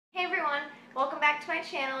everyone, welcome back to my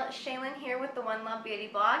channel. It's Shaylin here with the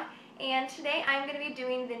OneLoveBeautyBlog, and today I'm going to be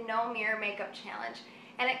doing the no mirror makeup challenge,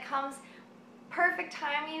 and it comes perfect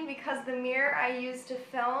timing because the mirror I used to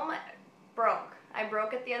film broke. I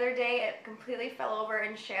broke it the other day. It completely fell over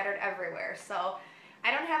and shattered everywhere, so I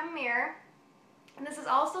don't have a mirror. And this is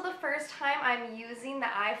also the first time I'm using the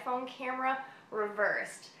iPhone camera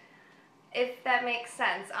reversed, if that makes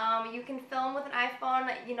sense. You can film with an iPhone,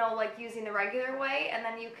 you know, like using the regular way, and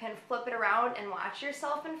then you can flip it around and watch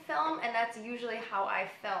yourself and film, and that's usually how I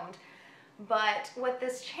filmed. But with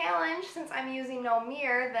this challenge, since I'm using no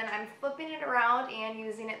mirror, then I'm flipping it around and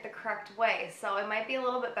using it the correct way. So it might be a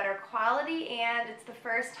little bit better quality, and it's the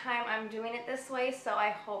first time I'm doing it this way, so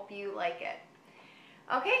I hope you like it.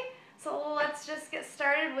 Okay, so let's just get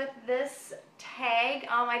started with this tag.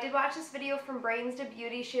 I did watch this video from Brains to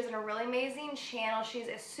Beauty. She has a really amazing channel. She's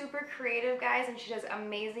a super creative, guys, and she does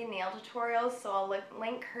amazing nail tutorials, so I'll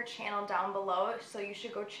link her channel down below, so you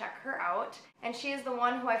should go check her out. And she is the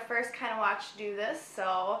one who I first kind of watched do this,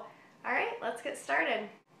 so alright, let's get started.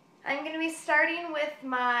 I'm going to be starting with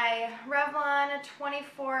my Revlon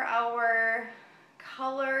 24-hour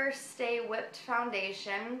Color Stay Whipped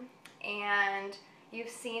Foundation, and you've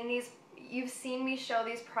seen me show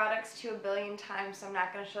these products to you a billion times, so I'm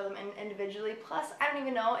not going to show them individually. Plus, I don't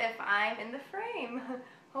even know if I'm in the frame.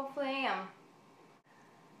 Hopefully I am.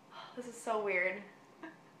 This is so weird.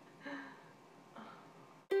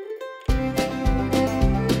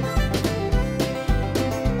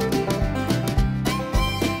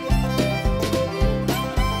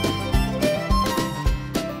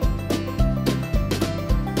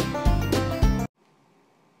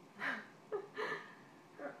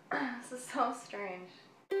 This is so strange.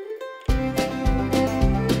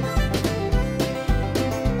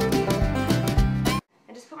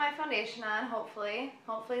 I just put my foundation on, hopefully.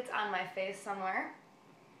 Hopefully it's on my face somewhere.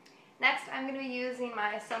 Next, I'm going to be using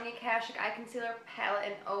my Sonia Kashuk Eye Concealer Palette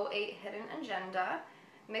in 08 Hidden Agenda,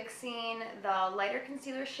 mixing the lighter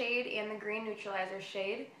concealer shade and the green neutralizer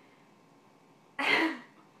shade. And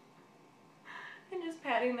just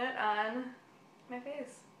patting it on my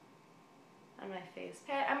face. On my face.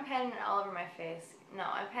 I'm patting it all over my face. No,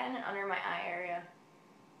 I'm patting it under my eye area.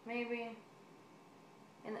 Maybe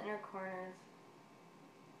in the inner corners.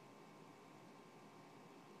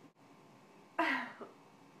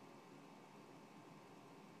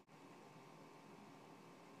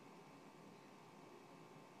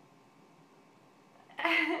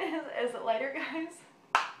 Is it lighter, guys?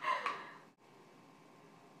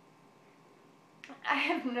 I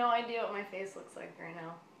have no idea what my face looks like right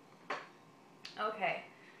now. Okay.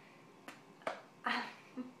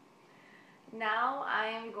 Now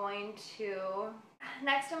I'm going to...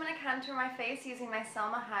 Next I'm going to contour my face using my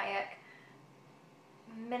Salma Hayek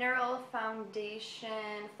Mineral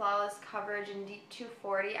Foundation Flawless Coverage in Deep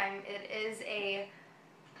 240. It is a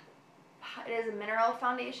mineral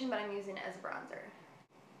foundation, but I'm using it as a bronzer.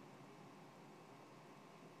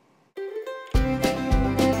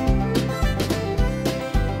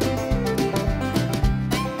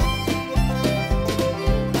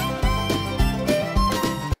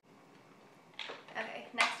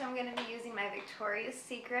 I'm going to be using my Victoria's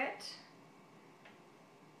Secret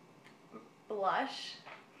blush.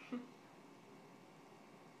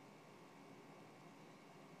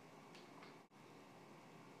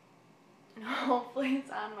 Hopefully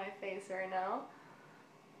it's on my face right now.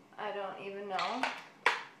 I don't even know.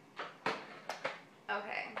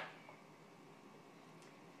 Okay.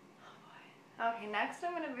 Oh boy. Okay, next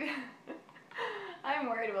I'm going to be... I'm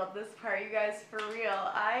worried about this part, you guys, for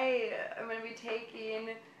real. I am going to be taking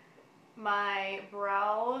my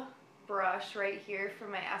brow brush right here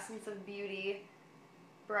from my Essence of Beauty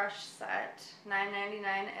brush set. $9.99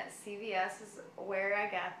 at CVS is where I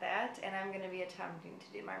got that, and I'm going to be attempting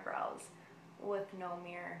to do my brows with no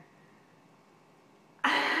mirror.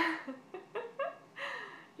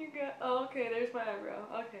 You got, oh, okay, there's my eyebrow.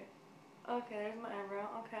 Okay. Okay, there's my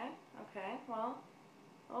eyebrow. Okay. Okay, well.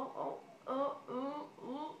 Oh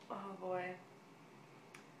boy.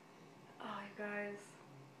 Oh, you guys.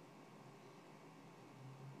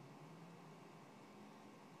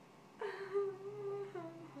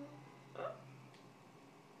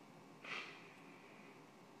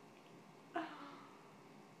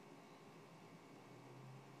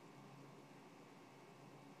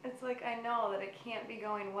 It's like I know that it can't be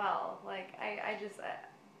going well. Like, I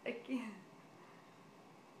can't.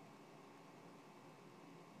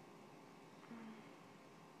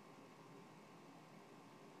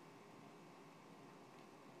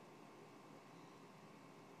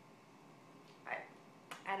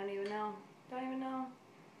 I don't even know. Don't even know.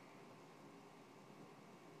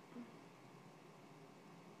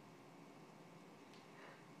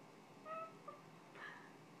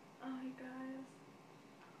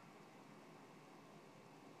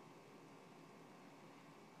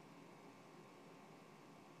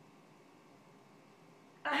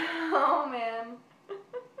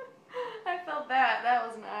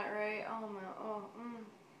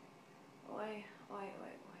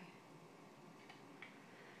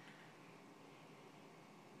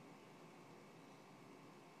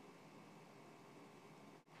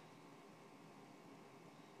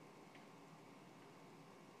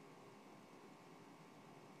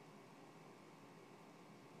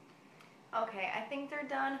 Okay, I think they're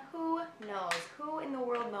done. Who knows? Who in the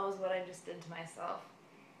world knows what I just did to myself?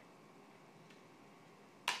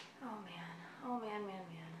 Oh man. Oh man, man,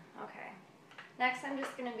 man. Okay. Next I'm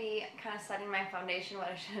just going to be kind of setting my foundation, what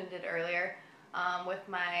I should have did earlier, with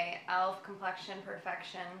my e.l.f. Complexion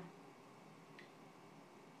Perfection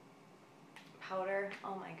powder.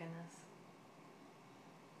 Oh my goodness.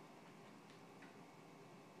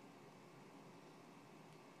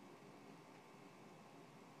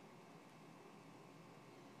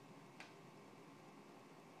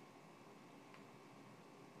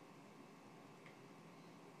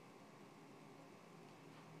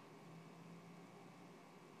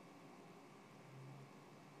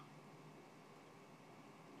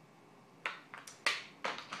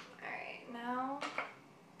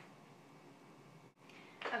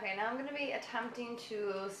 Okay, now I'm going to be attempting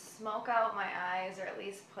to smoke out my eyes, or at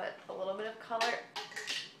least put a little bit of color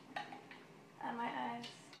on my eyes.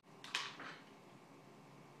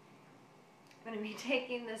 I'm going to be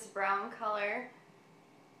taking this brown color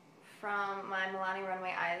from my Milani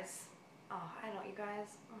Runway Eyes. Oh, I don't, you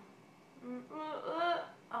guys.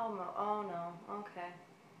 Oh no, okay.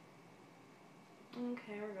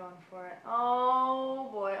 Okay, we're going for it. Oh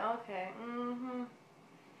boy, okay.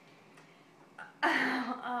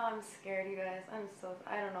 Oh, I'm scared, you guys.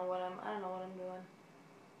 I don't know what I'm doing.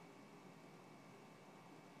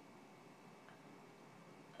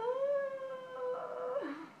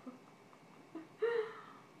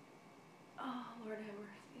 Oh, Lord have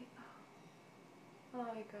mercy.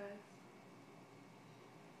 Oh, you guys.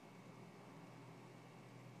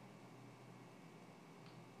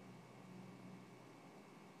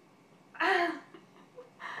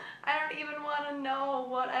 I don't even want to know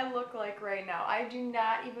what I look like right now. I do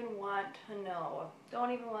not even want to know.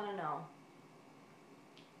 Don't even want to know.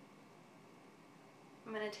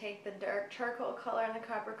 I'm going to take the dark charcoal color and the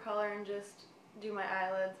copper color and just do my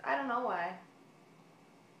eyelids. I don't know why.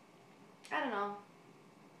 I don't know.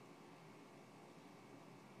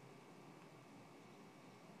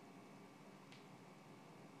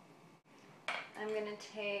 I'm going to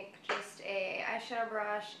take just a eyeshadow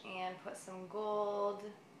brush and put some gold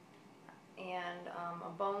and a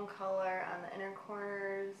bone color on the inner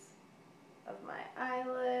corners of my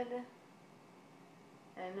eyelid,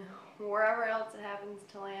 and wherever else it happens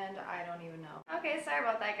to land, I don't even know. Okay, sorry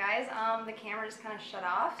about that, guys. The camera just kind of shut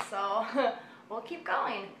off, so we'll keep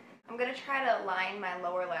going. I'm going to try to line my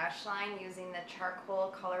lower lash line using the charcoal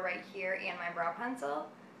color right here and my brow pencil.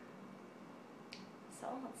 So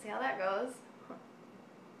let's see how that goes.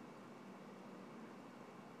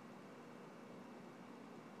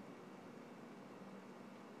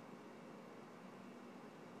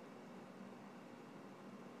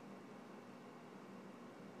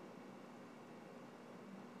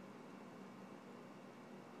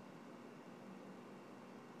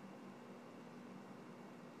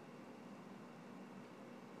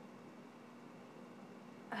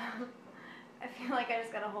 I feel like I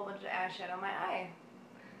just got a whole bunch of eyeshadow on my eye.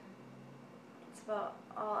 That's about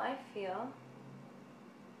all I feel.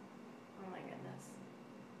 Oh my goodness.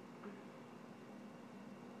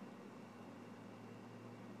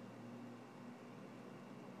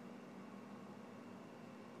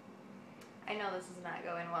 I know this is not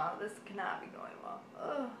going well. This cannot be going well.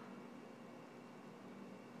 Ugh.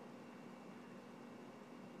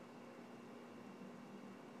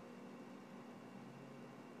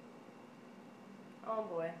 Oh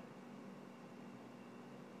boy.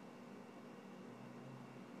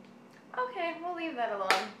 Okay, we'll leave that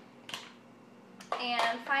alone.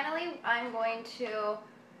 And finally, I'm going to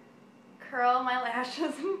curl my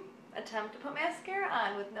lashes and attempt to put mascara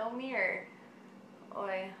on with no mirror.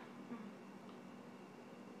 Oy.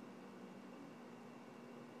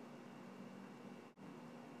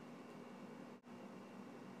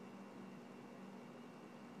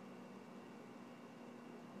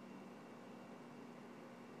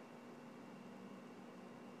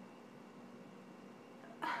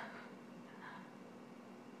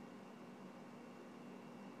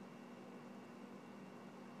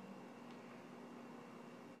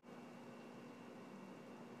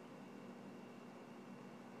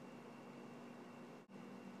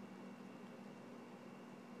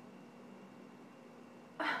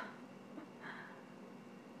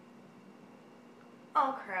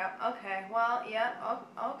 Oh crap, okay, well, yeah,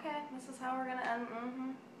 okay, this is how we're gonna end,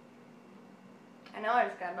 I know I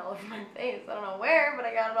just got it all over my face, I don't know where, but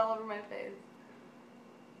I got it all over my face.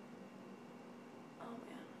 Oh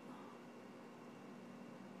man.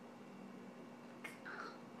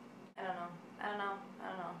 I don't know.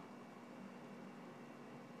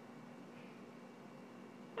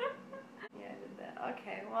 Yeah, I did that.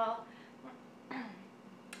 Okay, well,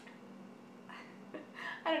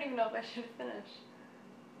 don't even know if I should finish.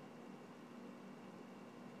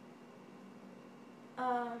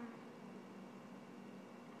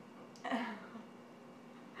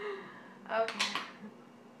 Okay.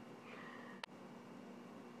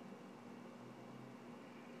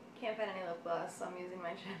 Can't find any lip gloss, so I'm using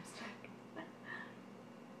my chapstick.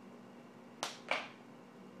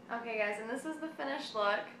 Okay guys, and this is the finished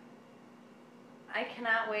look. I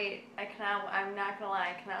cannot wait. I'm not gonna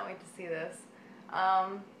lie, I cannot wait to see this.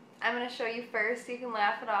 I'm gonna show you first so you can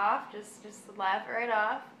laugh it off. Just laugh it right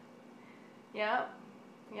off. Yep,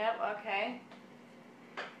 okay.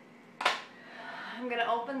 I'm gonna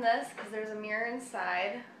open this because there's a mirror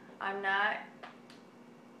inside. I'm not.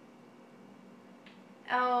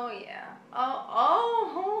 Oh yeah.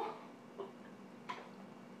 Oh.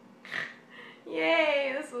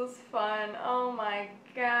 Yay, this was fun. Oh my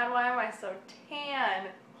god, why am I so tan?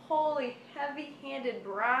 Holy heavy-handed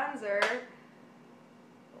bronzer.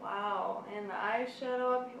 Wow, and the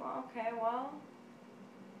eyeshadow up here. Okay, well.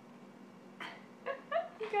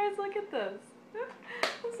 You guys, look at this.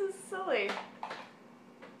 This is silly.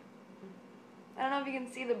 I don't know if you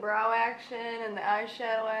can see the brow action and the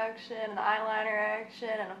eyeshadow action and the eyeliner action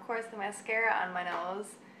and of course the mascara on my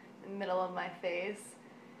nose in the middle of my face.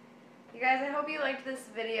 You guys, I hope you liked this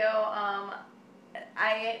video.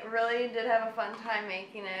 I really did have a fun time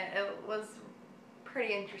making it. It was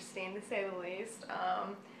pretty interesting to say the least.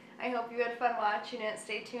 I hope you had fun watching it.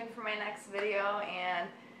 Stay tuned for my next video and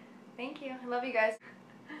thank you. I love you guys.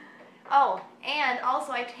 Oh, and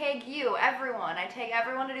also I tag you, everyone. I tag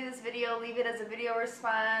everyone to do this video. Leave it as a video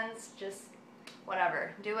response. Just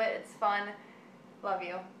whatever. Do it. It's fun. Love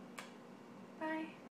you. Bye.